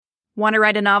Want to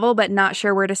write a novel but not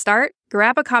sure where to start?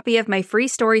 Grab a copy of my free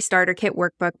story starter kit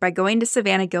workbook by going to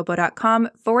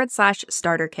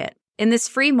savannahgilbo.com/starter kit. In this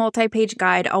free multi-page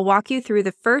guide, I'll walk you through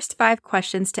the first 5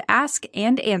 questions to ask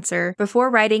and answer before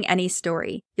writing any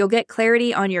story. You'll get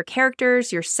clarity on your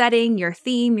characters, your setting, your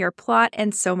theme, your plot,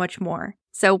 and so much more.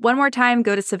 So one more time,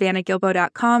 go to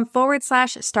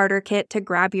savannahgilbo.com/starter kit to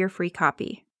grab your free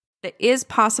copy. It is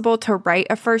possible to write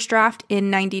a first draft in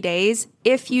 90 days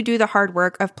if you do the hard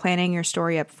work of planning your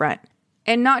story up front.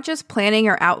 And not just planning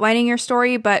or outlining your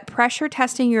story, but pressure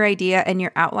testing your idea and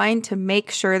your outline to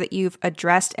make sure that you've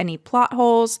addressed any plot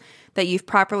holes, that you've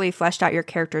properly fleshed out your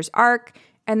character's arc,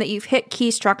 and that you've hit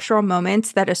key structural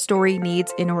moments that a story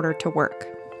needs in order to work.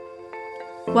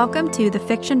 Welcome to the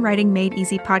Fiction Writing Made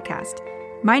Easy podcast.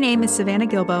 My name is Savannah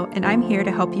Gilbo, and I'm here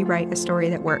to help you write a story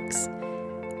that works.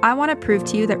 I want to prove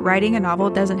to you that writing a novel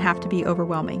doesn't have to be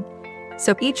overwhelming.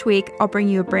 So each week, I'll bring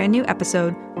you a brand new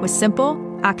episode with simple,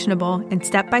 actionable, and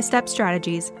step-by-step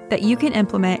strategies that you can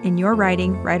implement in your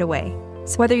writing right away.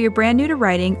 So whether you're brand new to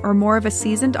writing or more of a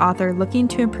seasoned author looking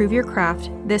to improve your craft,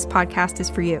 this podcast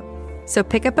is for you. So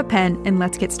pick up a pen and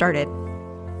let's get started.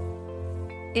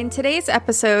 In today's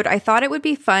episode, I thought it would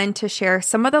be fun to share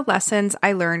some of the lessons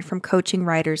I learned from coaching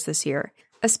writers this year,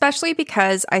 especially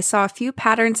because I saw a few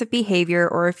patterns of behavior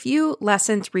or a few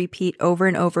lessons repeat over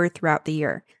and over throughout the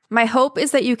year. My hope is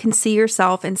that you can see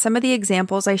yourself in some of the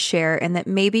examples I share and that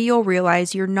maybe you'll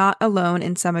realize you're not alone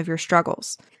in some of your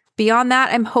struggles. Beyond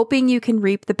that, I'm hoping you can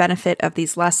reap the benefit of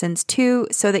these lessons too,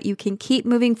 so that you can keep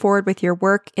moving forward with your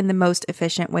work in the most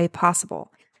efficient way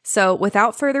possible. So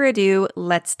without further ado,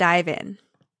 let's dive in.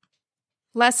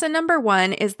 Lesson number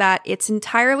 1 is that it's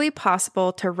entirely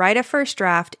possible to write a first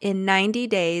draft in 90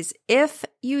 days if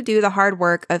you do the hard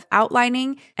work of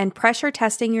outlining and pressure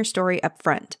testing your story up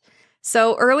front.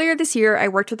 So earlier this year, I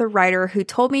worked with a writer who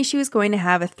told me she was going to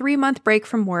have a 3-month break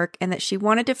from work and that she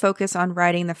wanted to focus on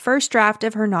writing the first draft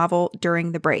of her novel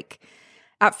during the break.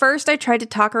 At first, I tried to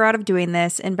talk her out of doing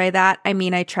this, and by that, I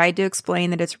mean I tried to explain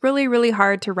that it's really, really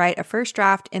hard to write a first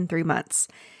draft in 3 months.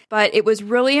 But it was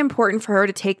really important for her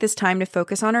to take this time to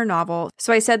focus on her novel,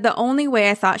 so I said the only way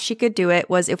I thought she could do it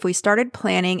was if we started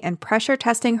planning and pressure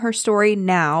testing her story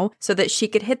now so that she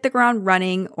could hit the ground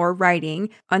running or writing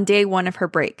on day 1 of her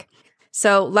break.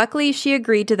 So luckily she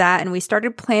agreed to that, and we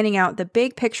started planning out the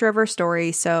big picture of her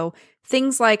story, so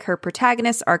things like her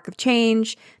protagonist's arc of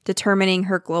change, determining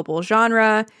her global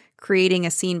genre, creating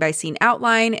a scene-by-scene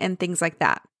outline, and things like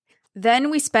that. Then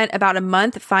we spent about a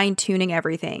month fine-tuning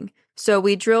everything. So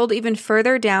we drilled even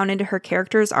further down into her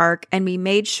character's arc, and we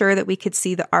made sure that we could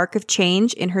see the arc of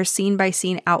change in her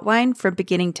scene-by-scene outline from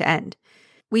beginning to end.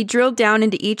 We drilled down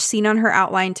into each scene on her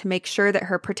outline to make sure that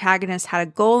her protagonist had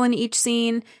a goal in each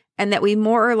scene, and that we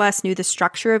more or less knew the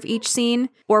structure of each scene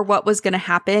or what was going to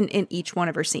happen in each one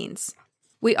of her scenes.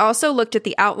 We also looked at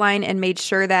the outline and made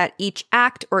sure that each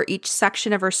act or each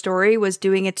section of her story was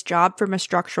doing its job from a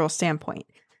structural standpoint.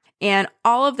 And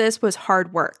all of this was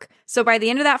hard work. So by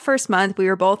the end of that first month, we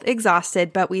were both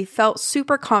exhausted, but we felt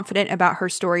super confident about her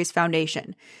story's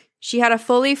foundation. She had a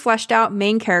fully fleshed out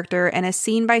main character and a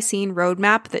scene-by-scene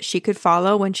roadmap that she could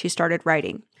follow when she started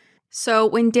writing. So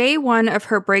when day 1 of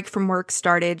her break from work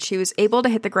started, she was able to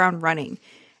hit the ground running.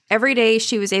 Every day,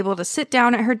 she was able to sit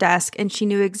down at her desk and she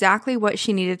knew exactly what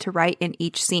she needed to write in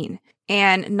each scene.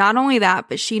 And not only that,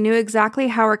 but she knew exactly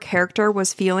how her character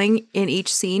was feeling in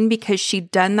each scene because she'd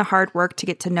done the hard work to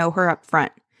get to know her up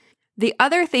front. The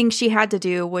other thing she had to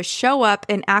do was show up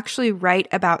and actually write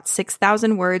about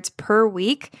 6,000 words per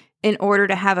week in order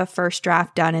to have a first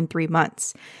draft done in 3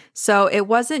 months. So it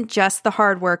wasn't just the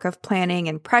hard work of planning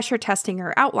and pressure testing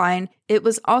her outline, it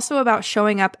was also about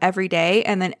showing up every day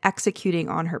and then executing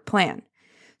on her plan.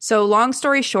 So long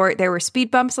story short, there were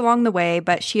speed bumps along the way,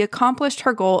 but she accomplished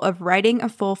her goal of writing a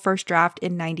full first draft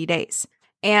in 90 days.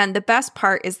 And the best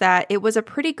part is that it was a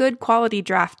pretty good quality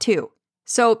draft too.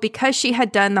 So because she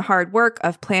had done the hard work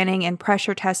of planning and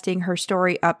pressure testing her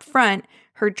story up front,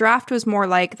 her draft was more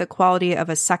like the quality of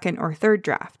a second or third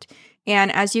draft.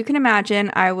 And as you can imagine,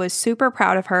 I was super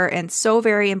proud of her and so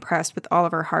very impressed with all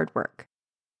of her hard work.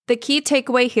 The key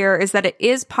takeaway here is that it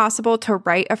is possible to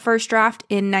write a first draft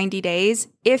in 90 days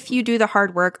if you do the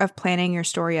hard work of planning your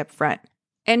story up front.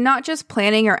 And not just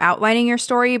planning or outlining your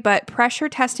story, but pressure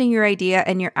testing your idea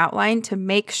and your outline to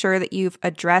make sure that you've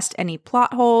addressed any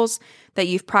plot holes, that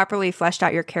you've properly fleshed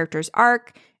out your character's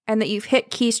arc, and that you've hit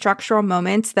key structural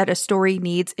moments that a story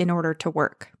needs in order to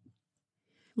work.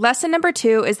 Lesson number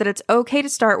 2 is that it's okay to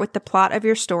start with the plot of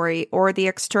your story or the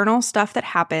external stuff that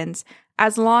happens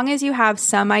as long as you have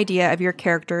some idea of your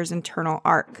character's internal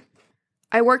arc.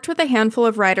 I worked with a handful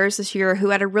of writers this year who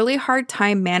had a really hard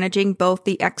time managing both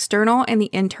the external and the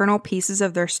internal pieces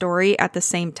of their story at the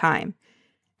same time.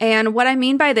 And what I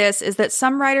mean by this is that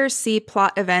some writers see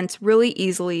plot events really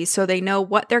easily, so they know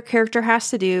what their character has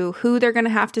to do, who they're going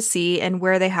to have to see, and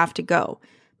where they have to go.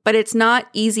 But it's not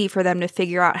easy for them to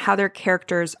figure out how their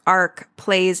character's arc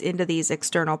plays into these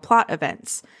external plot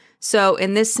events. So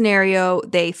in this scenario,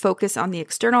 they focus on the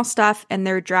external stuff, and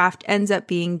their draft ends up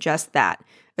being just that.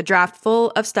 A draft full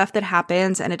of stuff that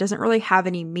happens, and it doesn't really have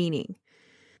any meaning.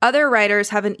 Other writers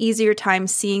have an easier time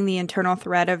seeing the internal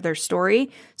thread of their story,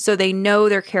 so they know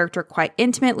their character quite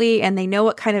intimately, and they know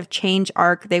what kind of change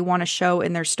arc they want to show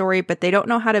in their story, but they don't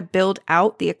know how to build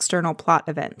out the external plot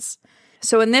events.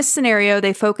 So in this scenario,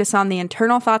 they focus on the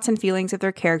internal thoughts and feelings of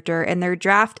their character, and their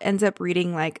draft ends up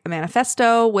reading like a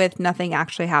manifesto with nothing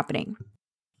actually happening.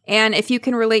 And if you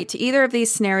can relate to either of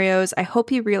these scenarios, I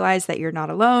hope you realize that you're not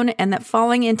alone and that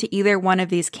falling into either one of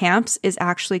these camps is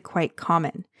actually quite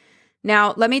common.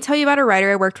 Now, let me tell you about a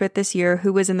writer I worked with this year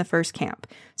who was in the first camp.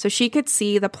 So she could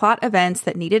see the plot events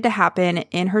that needed to happen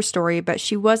in her story, but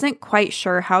she wasn't quite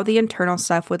sure how the internal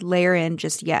stuff would layer in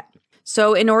just yet.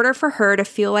 So in order for her to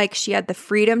feel like she had the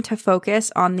freedom to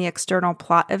focus on the external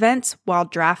plot events while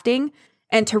drafting,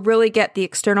 and to really get the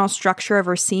external structure of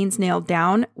her scenes nailed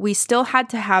down, we still had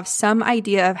to have some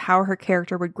idea of how her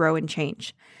character would grow and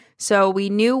change. So we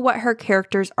knew what her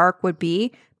character's arc would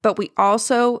be, but we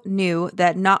also knew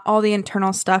that not all the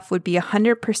internal stuff would be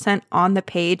 100% on the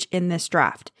page in this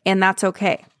draft, and that's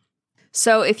okay.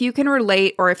 So if you can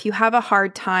relate, or if you have a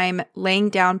hard time laying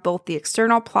down both the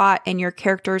external plot and your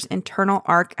character's internal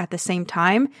arc at the same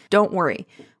time, don't worry.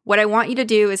 What I want you to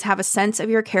do is have a sense of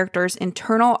your character's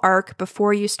internal arc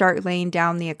before you start laying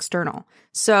down the external.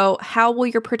 So how will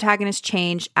your protagonist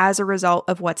change as a result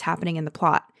of what's happening in the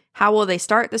plot? How will they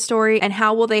start the story, and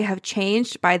how will they have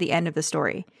changed by the end of the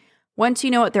story? Once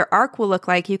you know what their arc will look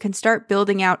like, you can start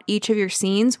building out each of your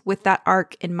scenes with that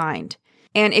arc in mind.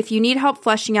 And if you need help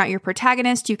fleshing out your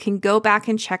protagonist, you can go back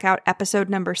and check out episode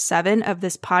number 7 of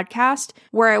this podcast,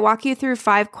 where I walk you through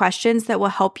 5 questions that will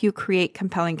help you create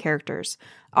compelling characters.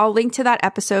 I'll link to that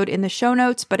episode in the show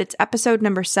notes, but it's episode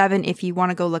number 7 if you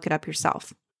want to go look it up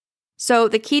yourself. So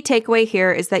the key takeaway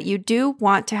here is that you do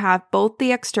want to have both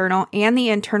the external and the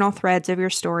internal threads of your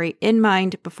story in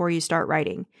mind before you start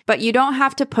writing. But you don't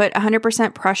have to put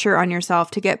 100% pressure on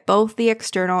yourself to get both the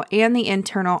external and the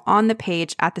internal on the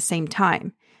page at the same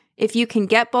time. If you can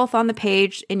get both on the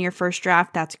page in your first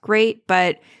draft, that's great,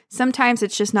 but sometimes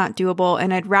it's just not doable,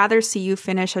 and I'd rather see you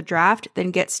finish a draft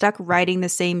than get stuck writing the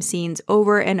same scenes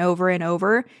over and over and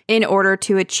over in order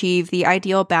to achieve the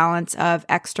ideal balance of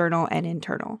external and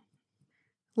internal.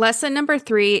 Lesson number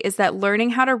 3 is that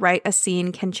learning how to write a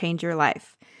scene can change your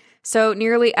life. So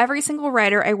nearly every single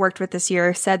writer I worked with this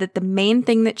year said that the main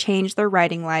thing that changed their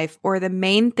writing life, or the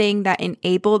main thing that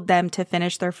enabled them to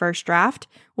finish their first draft,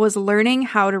 was learning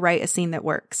how to write a scene that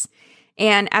works.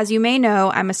 And as you may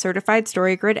know, I'm a certified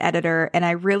StoryGrid editor, and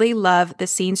I really love the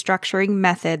scene structuring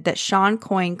method that Sean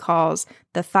Coyne calls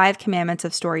the 5 commandments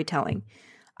of storytelling.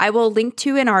 I will link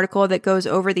to an article that goes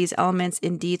over these elements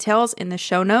in details in the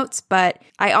show notes, but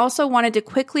I also wanted to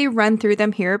quickly run through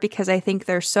them here because I think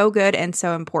they're so good and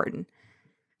so important.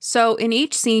 So in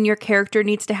each scene, your character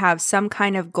needs to have some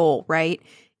kind of goal, right?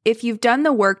 If you've done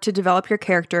the work to develop your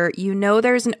character, you know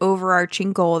there's an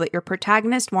overarching goal that your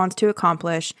protagonist wants to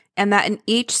accomplish, and that in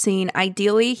each scene,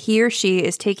 ideally, he or she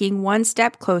is taking one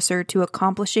step closer to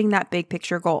accomplishing that big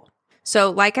picture goal.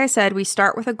 So like I said, we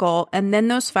start with a goal, and then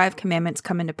those 5 commandments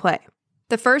come into play.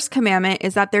 The first commandment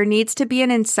is that there needs to be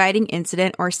an inciting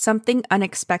incident or something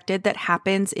unexpected that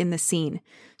happens in the scene.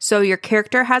 So your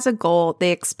character has a goal,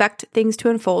 they expect things to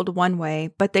unfold one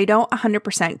way, but they don't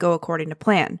 100% go according to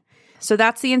plan. So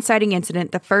that's the inciting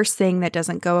incident, the first thing that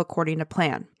doesn't go according to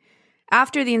plan.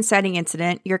 After the inciting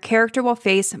incident, your character will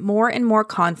face more and more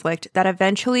conflict that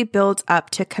eventually builds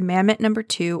up to commandment number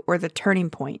 2, or the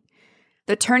turning point.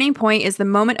 The turning point is the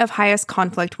moment of highest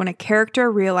conflict when a character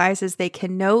realizes they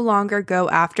can no longer go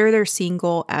after their scene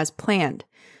goal as planned.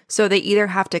 So they either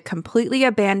have to completely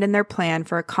abandon their plan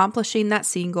for accomplishing that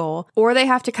scene goal, or they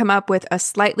have to come up with a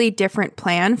slightly different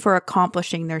plan for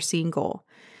accomplishing their scene goal.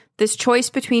 This choice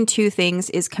between 2 things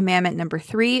is commandment number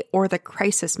 3, or the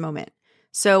crisis moment.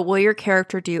 So will your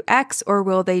character do X or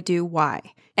will they do Y?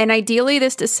 And ideally,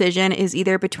 this decision is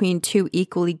either between 2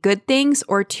 equally good things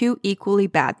or 2 equally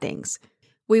bad things.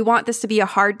 We want this to be a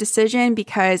hard decision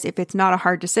because if it's not a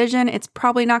hard decision, it's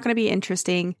probably not going to be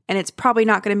interesting and it's probably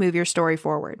not going to move your story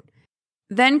forward.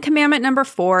 Then commandment number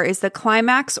 4 is the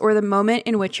climax, or the moment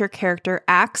in which your character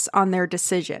acts on their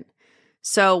decision.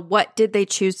 So what did they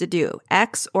choose to do,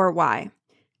 X or Y?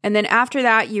 And then after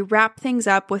that, you wrap things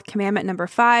up with commandment number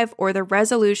 5, or the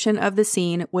resolution of the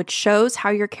scene, which shows how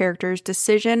your character's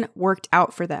decision worked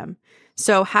out for them.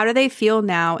 So how do they feel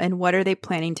now, and what are they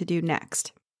planning to do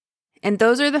next? And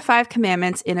those are the 5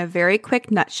 commandments in a very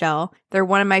quick nutshell. They're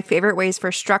one of my favorite ways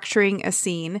for structuring a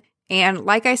scene. And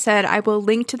like I said, I will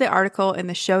link to the article in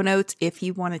the show notes if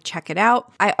you want to check it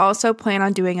out. I also plan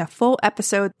on doing a full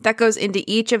episode that goes into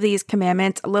each of these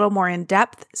commandments a little more in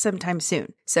depth sometime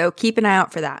soon. So keep an eye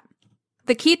out for that.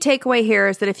 The key takeaway here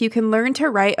is that if you can learn to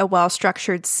write a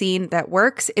well-structured scene that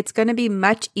works, it's going to be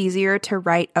much easier to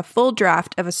write a full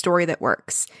draft of a story that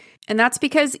works. And that's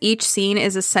because each scene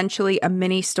is essentially a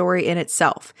mini story in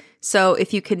itself. So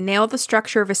if you can nail the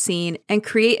structure of a scene and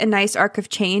create a nice arc of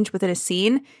change within a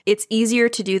scene, it's easier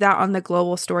to do that on the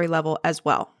global story level as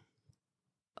well.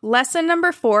 Lesson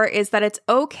number 4 is that it's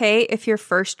okay if your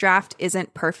first draft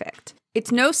isn't perfect.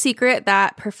 It's no secret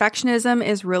that perfectionism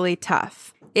is really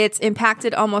tough. It's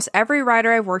impacted almost every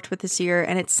writer I've worked with this year,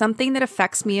 and it's something that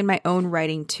affects me in my own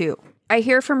writing too. I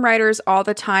hear from writers all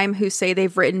the time who say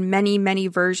they've written many, many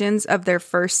versions of their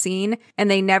first scene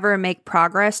and they never make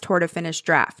progress toward a finished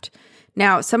draft.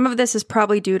 Now, some of this is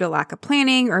probably due to lack of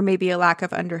planning or maybe a lack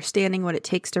of understanding what it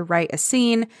takes to write a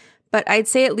scene, but I'd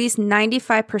say at least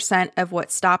 95% of what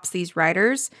stops these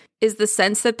writers is the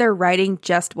sense that their writing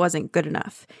just wasn't good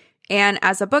enough. And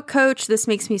as a book coach, this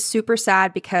makes me super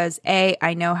sad because A,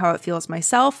 I know how it feels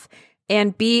myself,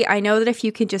 and B, I know that if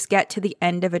you can just get to the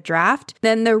end of a draft,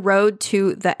 then the road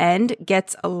to the end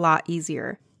gets a lot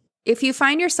easier. If you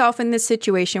find yourself in this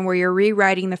situation where you're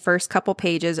rewriting the first couple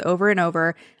pages over and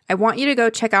over, I want you to go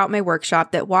check out my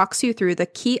workshop that walks you through the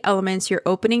key elements your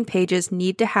opening pages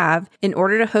need to have in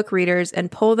order to hook readers and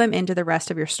pull them into the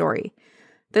rest of your story.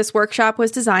 This workshop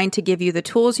was designed to give you the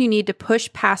tools you need to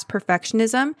push past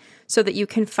perfectionism so that you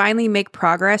can finally make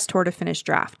progress toward a finished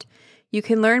draft. You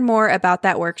can learn more about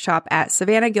that workshop at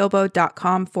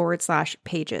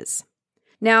savannahgilbo.com/pages.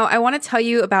 Now, I want to tell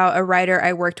you about a writer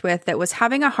I worked with that was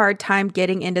having a hard time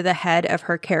getting into the head of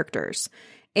her characters.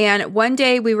 And one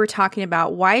day we were talking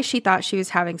about why she thought she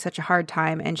was having such a hard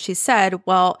time. And she said,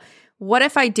 well, what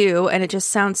if I do and it just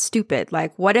sounds stupid?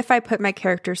 Like, what if I put my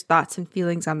character's thoughts and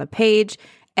feelings on the page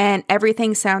and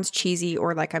everything sounds cheesy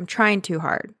or like I'm trying too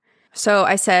hard? So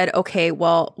I said, okay,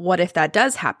 well, what if that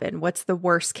does happen? What's the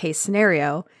worst case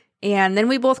scenario? And then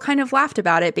we both kind of laughed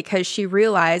about it because she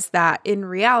realized that in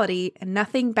reality,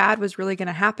 nothing bad was really going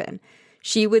to happen.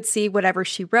 She would see whatever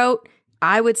she wrote,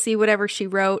 I would see whatever she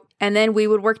wrote, and then we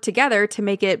would work together to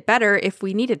make it better if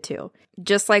we needed to,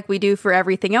 just like we do for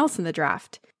everything else in the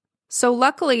draft. So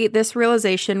luckily, this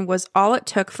realization was all it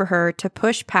took for her to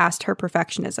push past her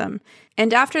perfectionism.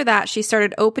 And after that, she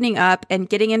started opening up and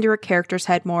getting into her character's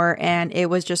head more, and it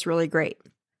was just really great.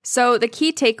 So the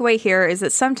key takeaway here is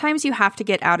that sometimes you have to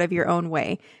get out of your own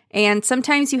way, and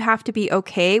sometimes you have to be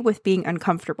okay with being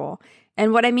uncomfortable.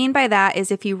 And what I mean by that is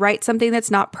if you write something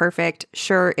that's not perfect,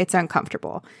 sure, it's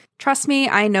uncomfortable. Trust me,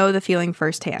 I know the feeling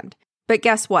firsthand. But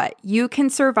guess what? You can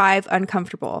survive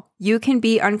uncomfortable. You can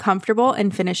be uncomfortable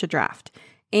and finish a draft.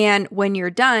 And when you're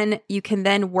done, you can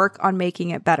then work on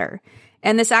making it better.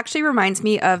 And this actually reminds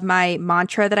me of my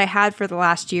mantra that I had for the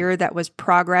last year that was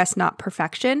progress, not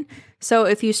perfection. So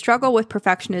if you struggle with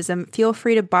perfectionism, feel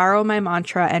free to borrow my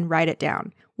mantra and write it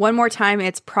down. One more time,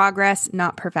 it's progress,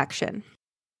 not perfection.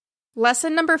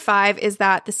 Lesson number 5 is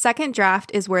that the second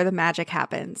draft is where the magic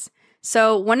happens.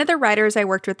 So one of the writers I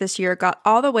worked with this year got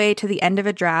all the way to the end of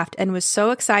a draft and was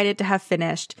so excited to have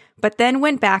finished, but then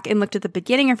went back and looked at the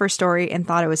beginning of her story and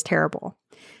thought it was terrible.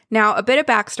 Now, a bit of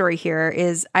backstory here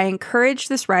is I encouraged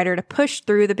this writer to push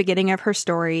through the beginning of her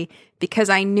story because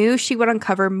I knew she would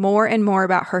uncover more and more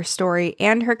about her story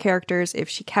and her characters if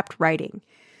she kept writing.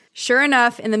 Sure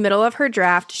enough, in the middle of her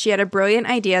draft, she had a brilliant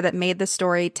idea that made the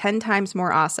story 10 times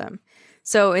more awesome.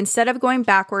 So instead of going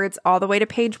backwards all the way to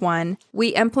page 1, we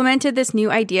implemented this new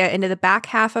idea into the back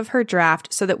half of her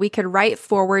draft so that we could write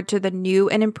forward to the new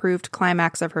and improved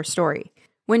climax of her story.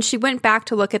 When she went back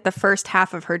to look at the first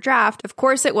half of her draft, of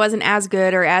course it wasn't as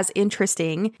good or as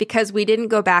interesting because we didn't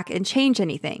go back and change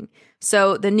anything.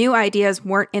 So the new ideas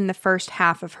weren't in the first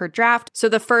half of her draft, so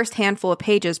the first handful of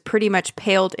pages pretty much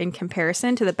paled in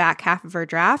comparison to the back half of her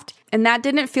draft, and that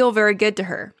didn't feel very good to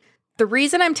her. The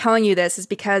reason I'm telling you this is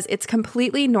because it's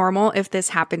completely normal if this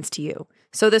happens to you.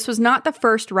 So this was not the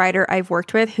first writer I've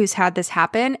worked with who's had this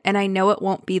happen, and I know it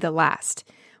won't be the last.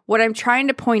 What I'm trying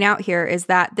to point out here is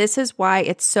that this is why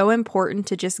it's so important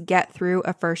to just get through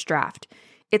a first draft.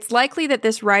 It's likely that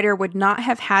this writer would not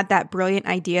have had that brilliant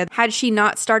idea had she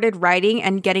not started writing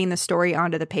and getting the story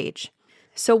onto the page.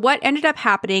 So what ended up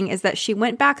happening is that she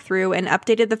went back through and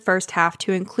updated the first half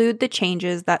to include the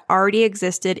changes that already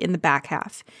existed in the back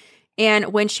half.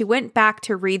 And when she went back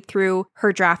to read through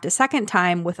her draft a second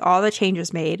time with all the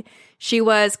changes made, she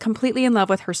was completely in love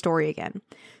with her story again.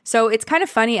 So it's kind of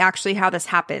funny actually how this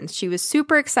happens. She was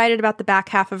super excited about the back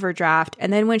half of her draft,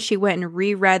 and then when she went and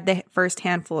reread the first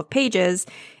handful of pages,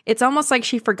 it's almost like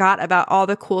she forgot about all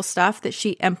the cool stuff that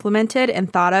she implemented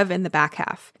and thought of in the back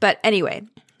half. But anyway,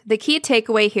 the key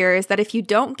takeaway here is that if you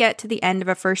don't get to the end of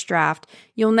a first draft,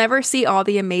 you'll never see all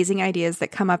the amazing ideas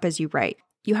that come up as you write.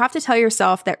 You have to tell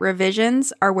yourself that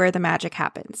revisions are where the magic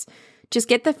happens. Just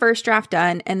get the first draft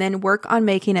done and then work on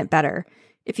making it better.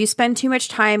 If you spend too much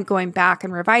time going back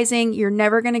and revising, you're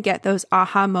never going to get those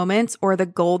aha moments or the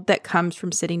gold that comes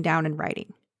from sitting down and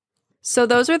writing. So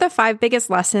those are the 5 biggest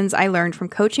lessons I learned from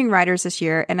coaching writers this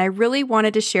year, and I really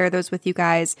wanted to share those with you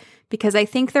guys because I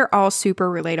think they're all super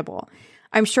relatable.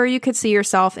 I'm sure you could see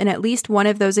yourself in at least one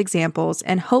of those examples,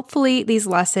 and hopefully these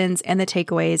lessons and the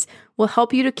takeaways will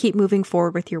help you to keep moving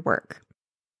forward with your work.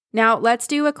 Now, let's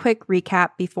do a quick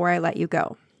recap before I let you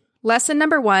go. Lesson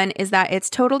number 1 is that it's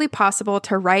totally possible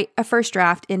to write a first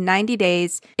draft in 90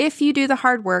 days if you do the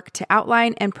hard work to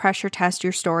outline and pressure test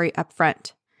your story up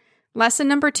front. Lesson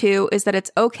number 2 is that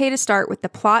it's okay to start with the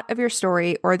plot of your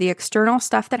story or the external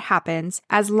stuff that happens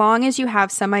as long as you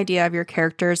have some idea of your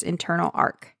character's internal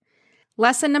arc.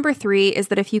 Lesson number 3 is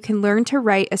that if you can learn to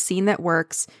write a scene that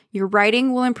works, your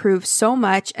writing will improve so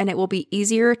much and it will be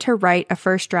easier to write a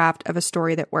first draft of a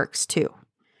story that works too.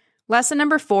 Lesson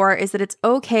number 4 is that it's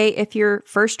okay if your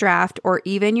first draft or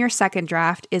even your second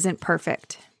draft isn't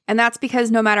perfect. And that's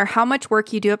because no matter how much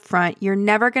work you do up front, you're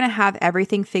never going to have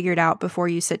everything figured out before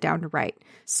you sit down to write.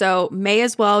 So may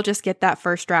as well just get that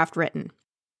first draft written.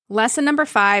 Lesson number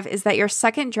 5 is that your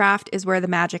second draft is where the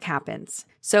magic happens.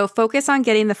 So focus on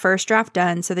getting the first draft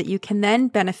done so that you can then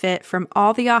benefit from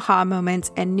all the aha moments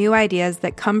and new ideas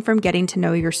that come from getting to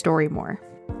know your story more.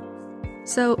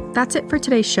 So that's it for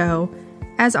today's show.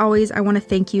 As always, I want to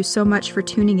thank you so much for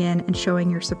tuning in and showing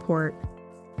your support.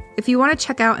 If you want to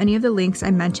check out any of the links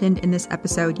I mentioned in this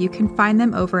episode, you can find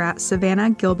them over at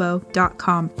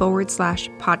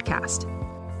savannahgilbo.com/podcast.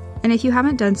 And if you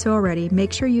haven't done so already,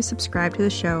 make sure you subscribe to the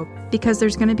show because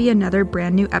there's going to be another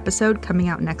brand new episode coming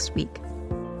out next week.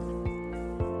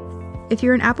 If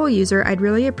you're an Apple user, I'd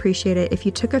really appreciate it if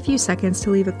you took a few seconds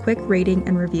to leave a quick rating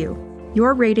and review.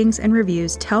 Your ratings and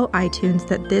reviews tell iTunes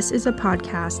that this is a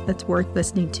podcast that's worth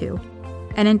listening to.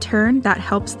 And in turn, that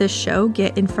helps this show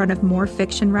get in front of more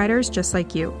fiction writers just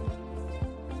like you.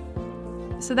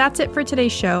 So that's it for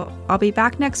today's show. I'll be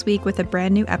back next week with a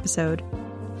brand new episode.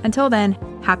 Until then,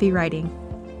 happy writing.